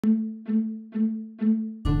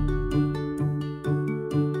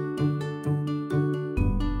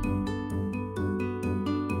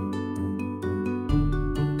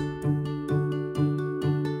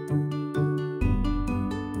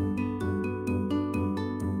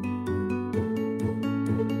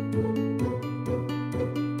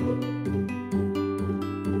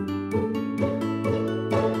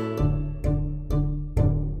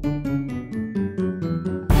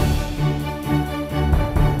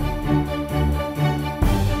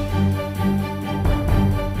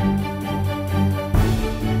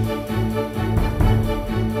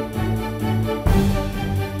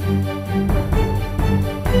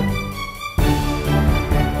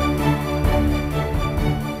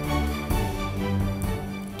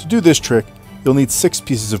do this trick, you'll need 6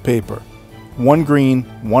 pieces of paper. 1 green,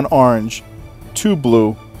 1 orange, 2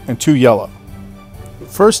 blue, and 2 yellow.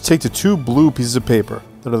 First, take the 2 blue pieces of paper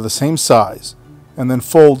that are the same size, and then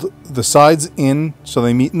fold the sides in so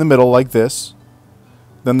they meet in the middle like this,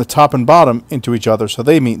 then the top and bottom into each other so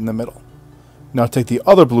they meet in the middle. Now take the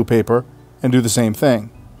other blue paper and do the same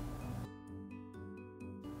thing.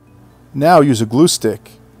 Now use a glue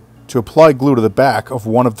stick to apply glue to the back of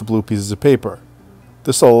one of the blue pieces of paper.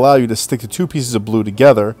 This will allow you to stick the 2 pieces of blue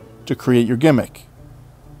together to create your gimmick.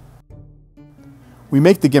 We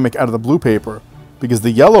make the gimmick out of the blue paper because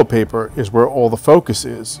the yellow paper is where all the focus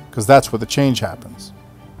is, because that's where the change happens.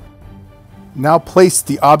 Now place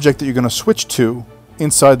the object that you're going to switch to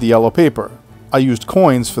inside the yellow paper. I used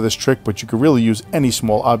coins for this trick, but you could really use any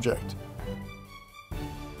small object.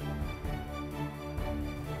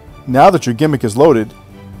 Now that your gimmick is loaded,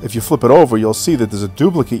 if you flip it over, you'll see that there's a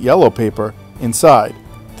duplicate yellow paper inside.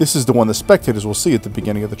 This is the one the spectators will see at the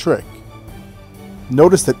beginning of the trick.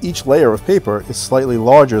 Notice that each layer of paper is slightly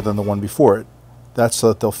larger than the one before it. That's so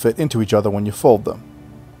that they'll fit into each other when you fold them.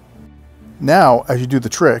 Now, as you do the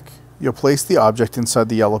trick, you'll place the object inside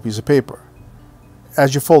the yellow piece of paper.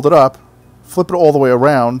 As you fold it up, flip it all the way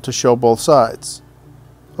around to show both sides.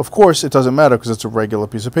 Of course, it doesn't matter because it's a regular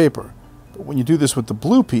piece of paper. But when you do this with the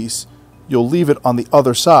blue piece, you'll leave it on the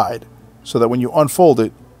other side so that when you unfold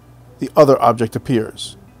it, the other object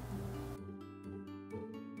appears.